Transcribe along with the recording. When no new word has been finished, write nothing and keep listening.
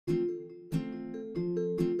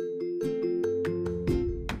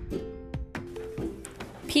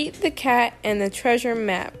Pete the Cat and the Treasure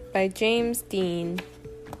Map by James Dean.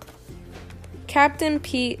 Captain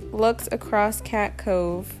Pete looks across Cat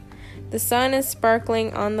Cove. The sun is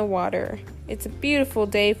sparkling on the water. It's a beautiful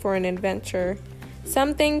day for an adventure.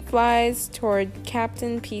 Something flies toward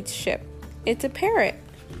Captain Pete's ship. It's a parrot.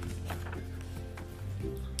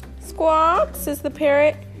 "Squawk," says the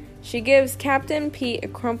parrot. She gives Captain Pete a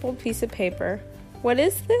crumpled piece of paper. "What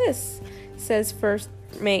is this?" says First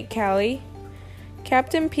Mate Callie.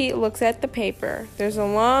 Captain Pete looks at the paper. There's a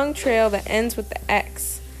long trail that ends with the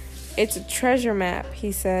X. "It's a treasure map,"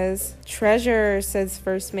 he says. "Treasure," says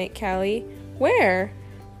First Mate Callie. "Where?"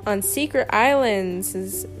 "On Secret Island,"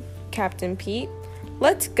 says Captain Pete.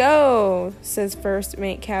 "Let's go," says First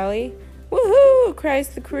Mate Callie. "Woohoo!" cries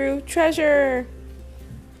the crew. "Treasure!"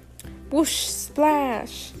 Whoosh,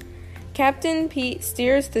 splash. Captain Pete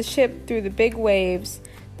steers the ship through the big waves.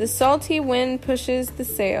 The salty wind pushes the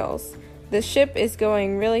sails. The ship is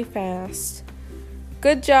going really fast.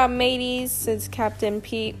 "Good job, mateys," says Captain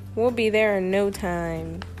Pete. "We'll be there in no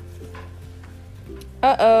time."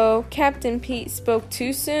 Uh-oh, Captain Pete spoke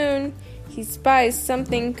too soon. He spies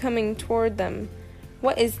something coming toward them.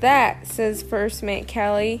 "What is that?" says First Mate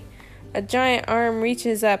Callie. A giant arm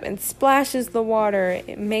reaches up and splashes the water.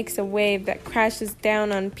 It makes a wave that crashes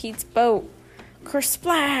down on Pete's boat.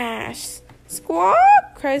 Kersplash!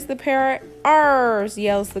 "Squawk!" cries the parrot. "Arrs!"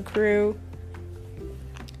 yells the crew.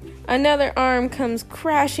 Another arm comes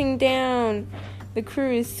crashing down. The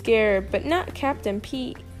crew is scared, but not Captain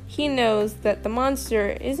Pete. He knows that the monster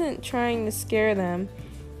isn't trying to scare them.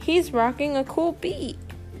 He's rocking a cool beat.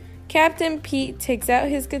 Captain Pete takes out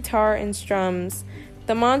his guitar and strums.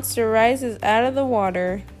 The monster rises out of the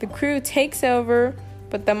water. The crew takes over,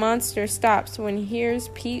 but the monster stops when he hears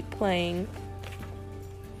Pete playing.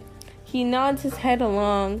 He nods his head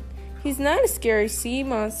along. He's not a scary sea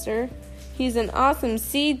monster. He's an awesome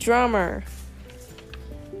sea drummer.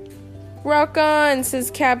 "Rock on,"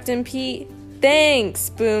 says Captain Pete. "Thanks,"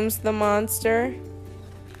 booms the monster.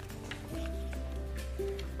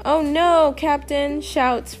 "Oh no, Captain,"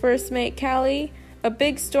 shouts First Mate Callie. "A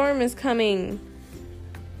big storm is coming."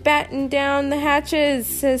 "Batten down the hatches,"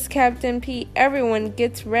 says Captain Pete. Everyone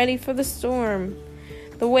gets ready for the storm.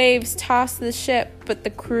 The waves toss the ship, but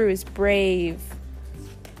the crew is brave.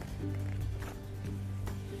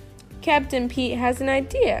 Captain Pete has an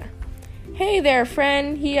idea. "Hey there,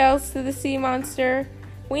 friend," he yells to the sea monster.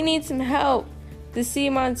 "We need some help." The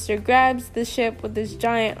sea monster grabs the ship with his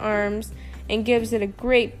giant arms and gives it a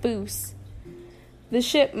great boost. The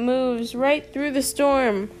ship moves right through the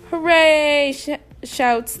storm. "Hooray!"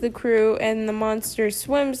 shouts the crew, and the monster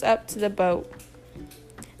swims up to the boat.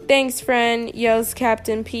 "Thanks, friend," yells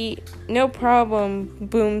Captain Pete. "No problem,"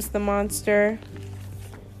 booms the monster.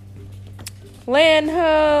 "Land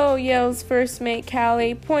ho!" yells First Mate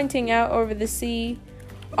Callie, pointing out over the sea.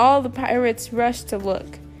 All the pirates rush to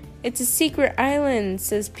look. "It's a secret island,"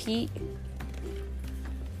 says Pete.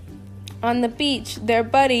 On the beach, their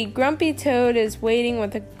buddy Grumpy Toad is waiting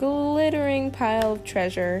with a glittering pile of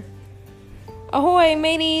treasure. "Ahoy,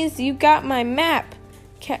 mateys, you got my map,"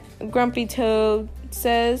 Grumpy Toad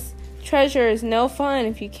says. "Treasure is no fun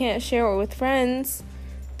if you can't share it with friends."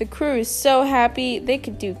 The crew is so happy they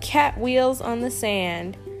could do cat wheels on the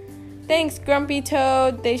sand. "Thanks, Grumpy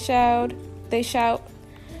Toad," they shout.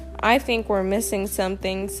 "I think we're missing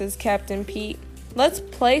something," says Captain Pete. "Let's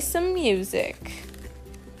play some music."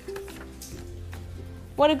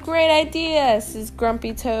 "What a great idea," says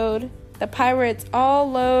Grumpy Toad. The pirates all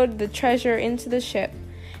load the treasure into the ship.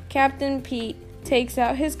 Captain Pete takes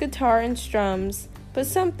out his guitar and strums, but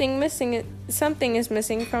something is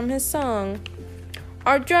missing from his song.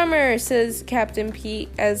 "Our drummer," says Captain Pete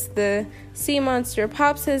as the sea monster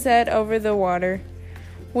pops his head over the water.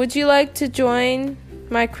 "Would you like to join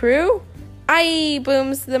my crew?" "Aye,"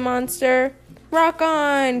 booms the monster. "Rock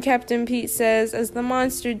on," Captain Pete says as the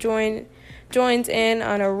monster joins in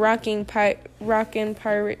on a rockin'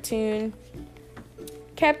 pirate tune.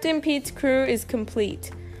 Captain Pete's crew is complete.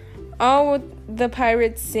 All the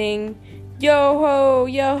pirates sing, "Yo ho,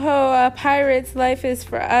 a pirate's life is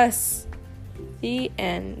for us." The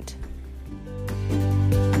end.